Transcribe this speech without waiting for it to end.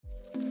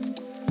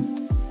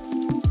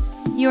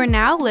You are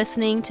now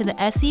listening to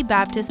the SE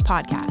Baptist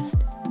Podcast.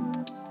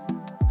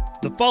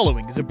 The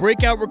following is a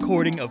breakout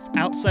recording of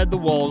Outside the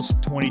Walls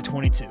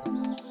 2022.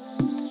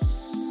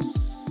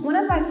 One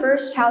of my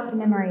first childhood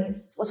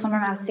memories was when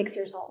I was 6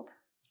 years old.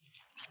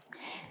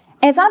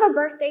 And it's not a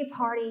birthday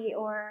party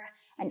or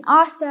an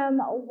awesome,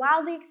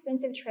 wildly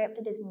expensive trip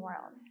to Disney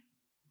World.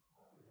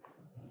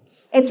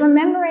 It's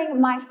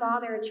remembering my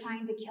father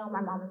trying to kill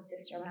my mom and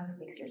sister when I was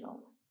 6 years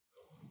old.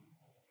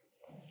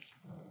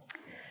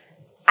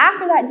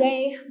 After that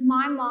day,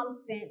 my mom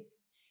spent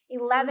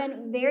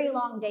 11 very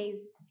long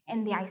days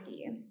in the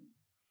ICU.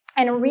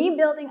 And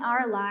rebuilding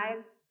our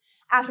lives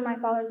after my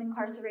father's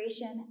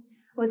incarceration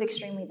was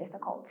extremely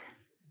difficult.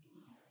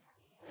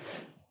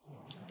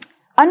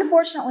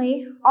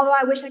 Unfortunately, although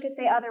I wish I could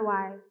say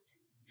otherwise,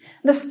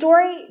 the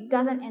story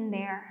doesn't end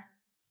there.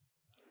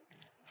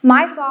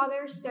 My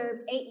father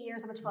served 8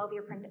 years of a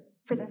 12-year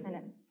prison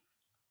sentence.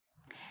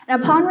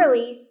 And upon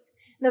release,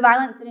 the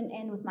violence didn't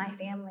end with my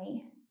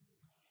family.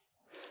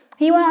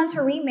 He went on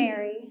to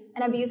remarry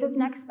and abuse his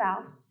next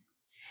spouse,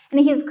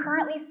 and he is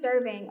currently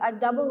serving a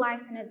double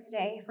life sentence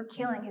today for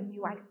killing his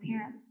new wife's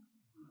parents.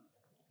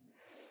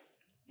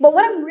 But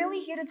what I'm really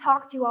here to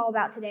talk to you all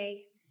about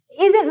today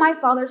isn't my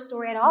father's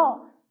story at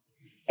all.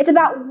 It's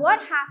about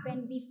what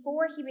happened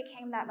before he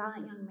became that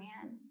violent young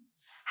man,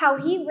 how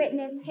he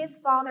witnessed his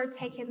father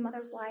take his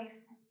mother's life,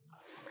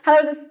 how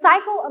there's a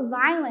cycle of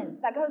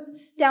violence that goes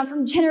down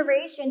from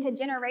generation to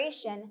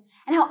generation,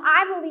 and how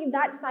I believe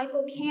that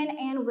cycle can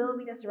and will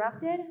be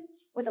disrupted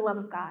with the love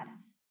of God.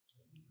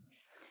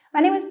 My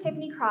name is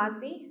Tiffany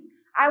Crosby.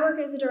 I work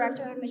as the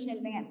Director of Mission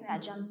Advancement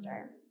at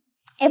Jumpstart.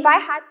 If I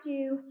had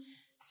to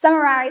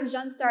summarize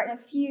Jumpstart in a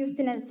few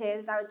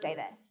sentences, I would say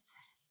this.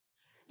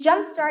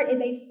 Jumpstart is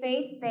a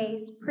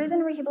faith-based prison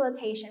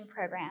rehabilitation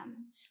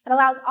program that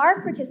allows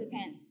our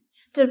participants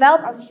to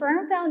develop a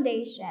firm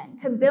foundation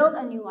to build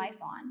a new life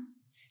on,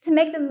 to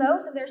make the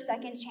most of their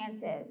second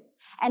chances,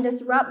 and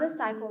disrupt the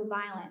cycle of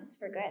violence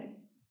for good.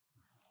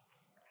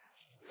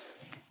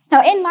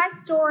 Now, in my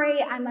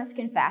story, I must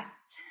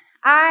confess,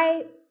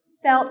 I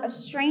felt a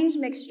strange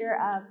mixture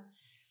of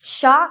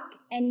shock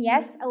and,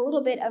 yes, a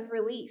little bit of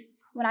relief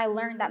when I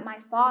learned that my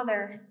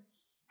father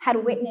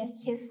had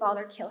witnessed his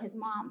father kill his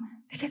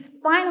mom. Because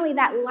finally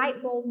that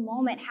light bulb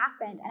moment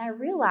happened, and I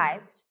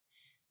realized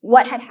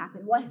what had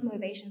happened, what his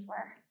motivations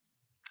were.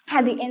 I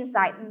had the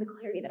insight and the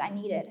clarity that I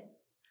needed.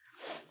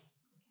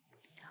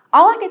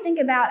 All I could think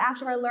about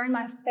after I learned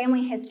my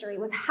family history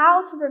was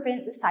how to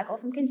prevent the cycle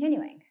from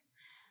continuing.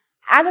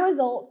 As a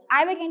result,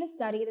 I began to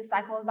study the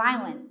cycle of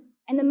violence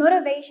and the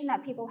motivation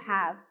that people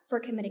have for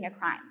committing a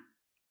crime.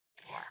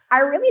 I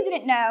really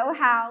didn't know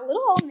how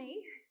little old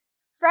me,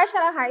 fresh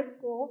out of high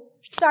school,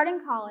 starting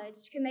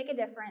college, could make a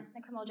difference in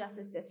the criminal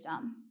justice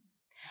system.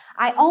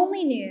 I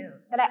only knew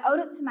that I owed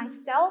it to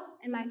myself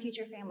and my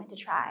future family to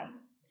try.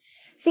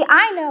 See,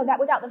 I know that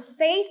without the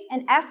faith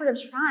and effort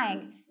of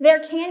trying,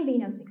 there can be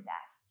no success.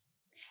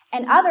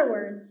 In other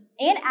words,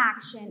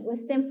 inaction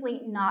was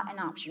simply not an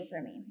option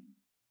for me.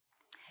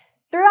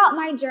 Throughout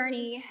my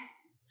journey,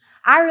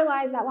 I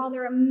realized that while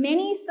there are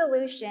many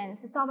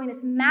solutions to solving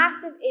this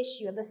massive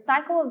issue of the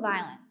cycle of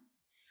violence,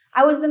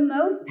 I was the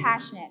most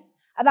passionate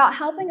about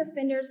helping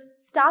offenders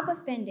stop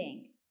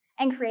offending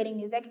and creating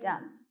new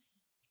victims.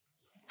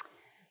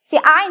 See,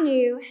 I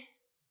knew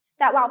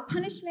that while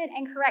punishment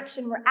and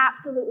correction were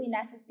absolutely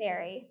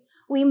necessary,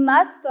 we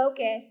must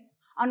focus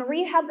on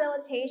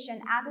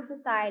rehabilitation as a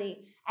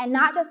society and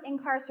not just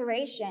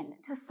incarceration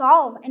to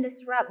solve and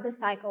disrupt the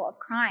cycle of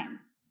crime.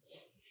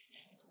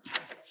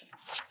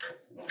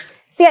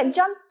 See, at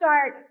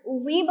Jumpstart,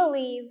 we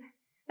believe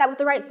that with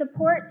the right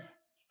support,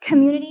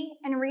 community,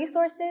 and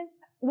resources,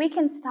 we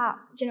can stop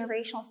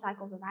generational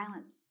cycles of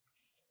violence.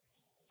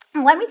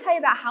 And let me tell you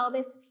about how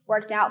this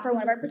worked out for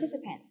one of our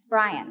participants,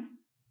 Brian.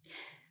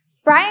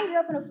 Brian grew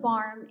up on a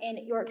farm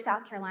in York,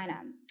 South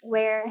Carolina,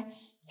 where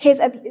his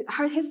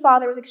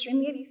father was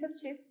extremely abusive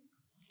too.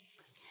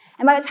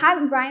 And by the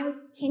time Brian was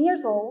 10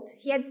 years old,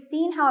 he had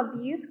seen how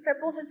abuse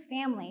crippled his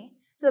family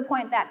to the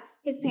point that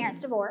his parents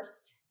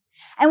divorced.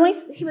 And when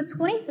he was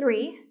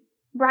 23,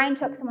 Brian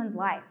took someone's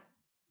life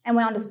and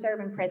went on to serve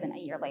in prison a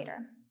year later.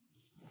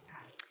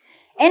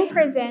 In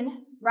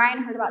prison,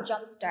 Brian heard about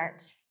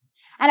Jumpstart.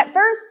 And at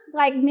first,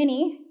 like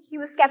many, he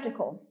was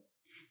skeptical.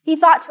 He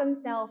thought to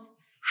himself,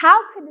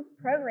 how could this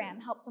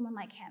program help someone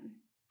like him?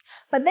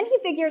 But then he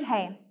figured,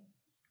 hey,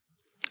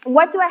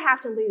 what do I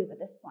have to lose at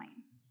this point?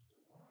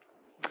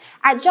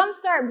 At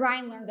Jumpstart,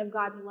 Brian learned of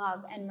God's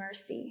love and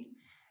mercy.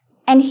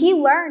 And he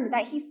learned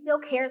that he still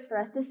cares for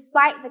us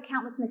despite the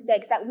countless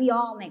mistakes that we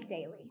all make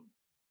daily.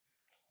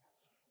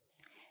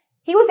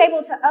 He was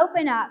able to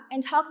open up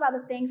and talk about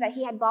the things that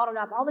he had bottled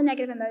up, all the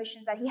negative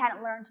emotions that he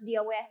hadn't learned to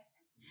deal with.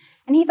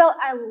 And he felt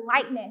a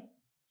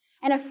lightness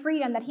and a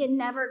freedom that he had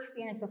never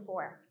experienced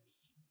before.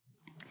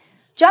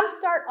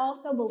 Jumpstart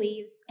also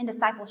believes in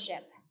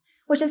discipleship,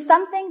 which is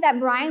something that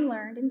Brian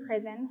learned in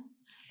prison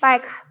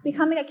by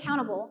becoming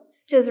accountable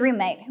to his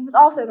roommate, who was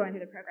also going through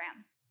the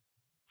program.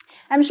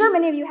 I'm sure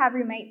many of you have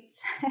roommates,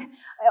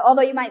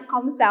 although you might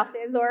call them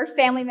spouses or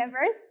family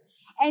members,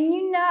 and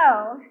you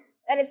know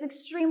that it's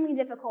extremely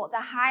difficult to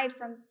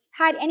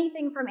hide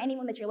anything from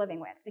anyone that you're living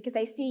with because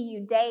they see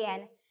you day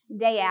in,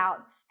 day out,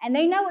 and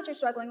they know what you're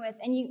struggling with,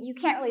 and you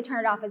can't really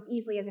turn it off as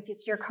easily as if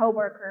it's your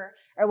coworker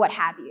or what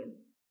have you.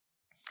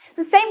 It's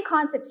the same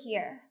concept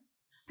here,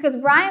 because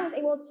Brian was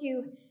able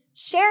to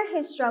share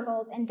his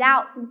struggles and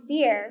doubts and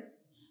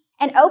fears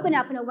and open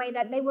up in a way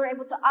that they were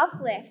able to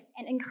uplift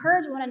and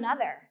encourage one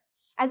another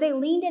as they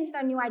leaned into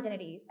their new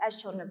identities as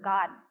children of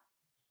God.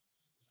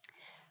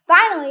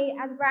 Finally,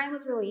 as Brian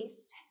was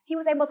released, he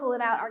was able to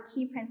live out our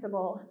key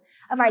principle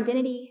of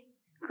identity,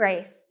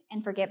 grace,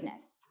 and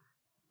forgiveness.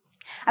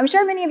 I'm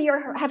sure many of you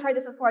have heard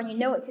this before and you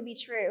know it to be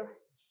true,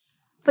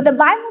 but the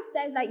Bible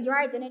says that your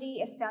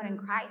identity is found in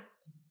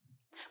Christ,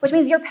 which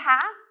means your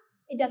past,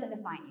 it doesn't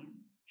define you.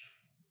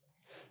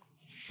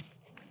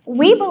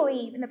 We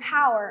believe in the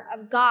power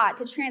of God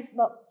to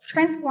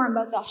transform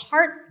both the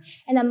hearts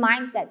and the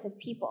mindsets of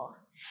people.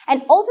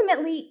 And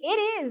ultimately,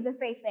 it is the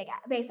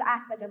faith-based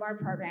aspect of our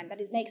program that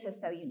makes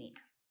us so unique,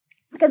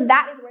 because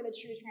that is where the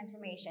true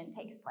transformation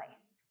takes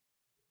place.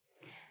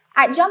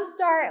 At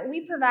Jumpstart,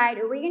 we provide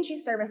reentry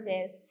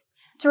services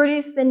to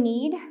reduce the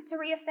need to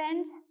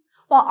reoffend,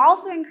 while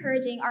also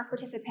encouraging our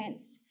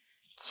participants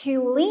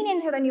to lean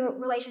into their new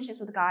relationships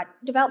with God,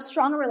 develop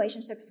stronger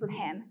relationships with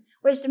Him,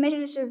 which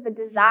diminishes the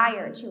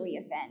desire to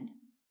reoffend.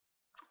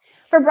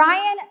 For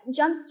Brian,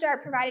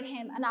 Jumpstart provided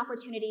him an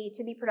opportunity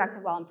to be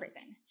productive while in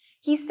prison.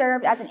 He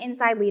served as an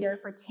inside leader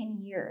for 10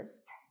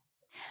 years.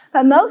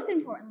 But most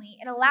importantly,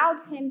 it allowed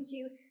him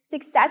to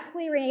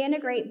successfully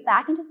reintegrate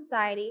back into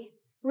society,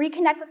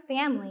 reconnect with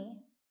family,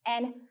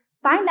 and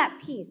find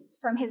that peace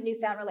from his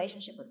newfound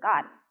relationship with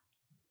God.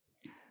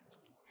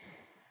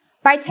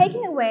 By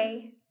taking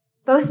away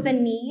both the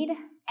need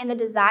and the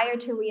desire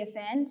to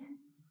reoffend,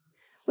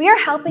 we are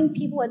helping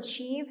people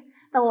achieve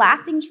the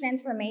lasting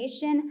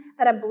transformation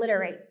that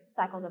obliterates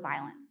cycles of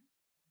violence.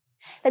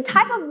 The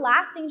type of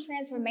lasting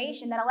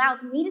transformation that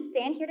allows me to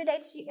stand here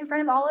today in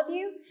front of all of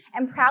you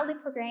and proudly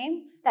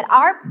proclaim that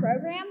our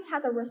program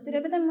has a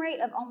recidivism rate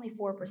of only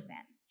 4%.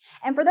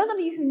 And for those of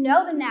you who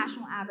know the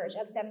national average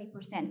of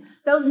 70%,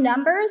 those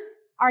numbers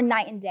are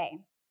night and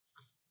day.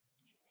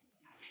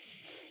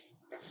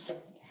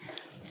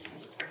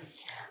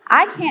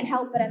 I can't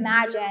help but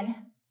imagine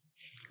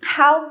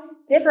how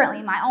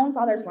differently my own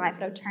father's life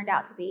would have turned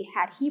out to be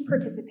had he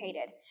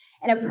participated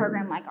in a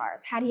program like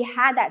ours, had he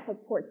had that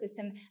support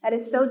system that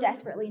is so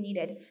desperately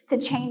needed to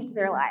change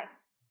their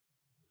lives.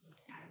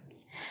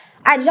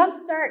 At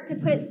Jumpstart, to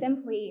put it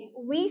simply,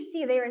 we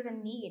see there is a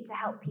need to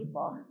help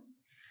people.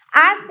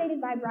 As stated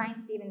by Brian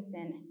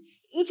Stevenson,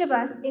 each of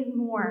us is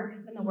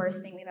more than the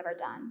worst thing we've ever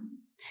done.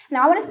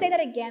 Now, I want to say that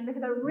again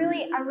because I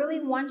really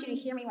want you to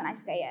hear me when I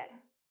say it.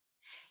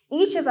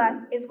 Each of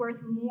us is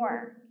worth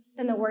more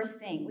than the worst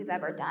thing we've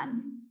ever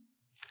done.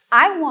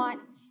 I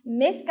want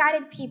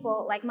misguided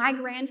people like my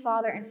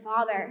grandfather and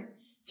father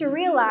to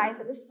realize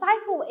that the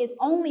cycle is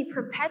only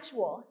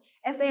perpetual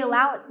if they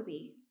allow it to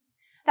be.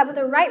 That with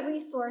the right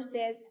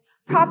resources,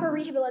 proper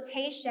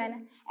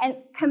rehabilitation, and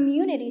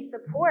community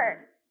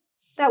support,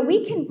 that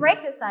we can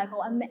break the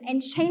cycle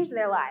and change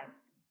their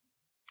lives.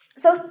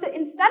 So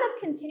instead of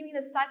continuing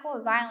the cycle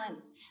of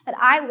violence that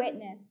I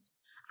witnessed,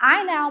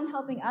 I now am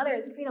helping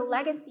others create a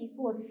legacy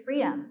full of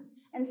freedom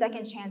and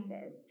second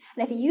chances.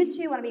 And if you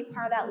too want to be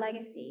part of that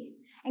legacy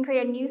and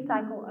create a new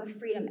cycle of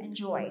freedom and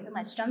joy, then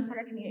let's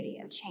jumpstart a community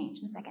of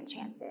change and second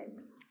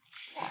chances.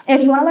 And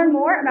if you want to learn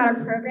more about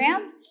our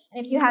program,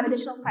 and if you have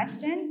additional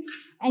questions,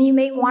 and you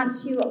may want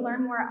to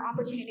learn more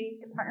opportunities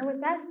to partner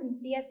with us, then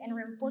see us in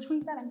room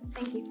 427.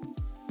 Thank you.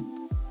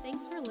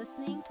 Thanks for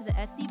listening to the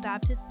SC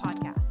Baptist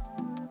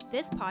Podcast.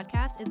 This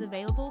podcast is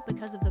available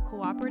because of the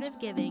cooperative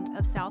giving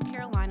of South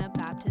Carolina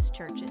Baptist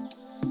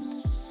churches.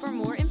 For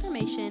more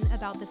information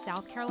about the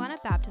South Carolina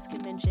Baptist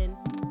Convention,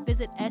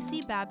 visit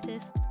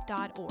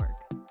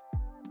scbaptist.org.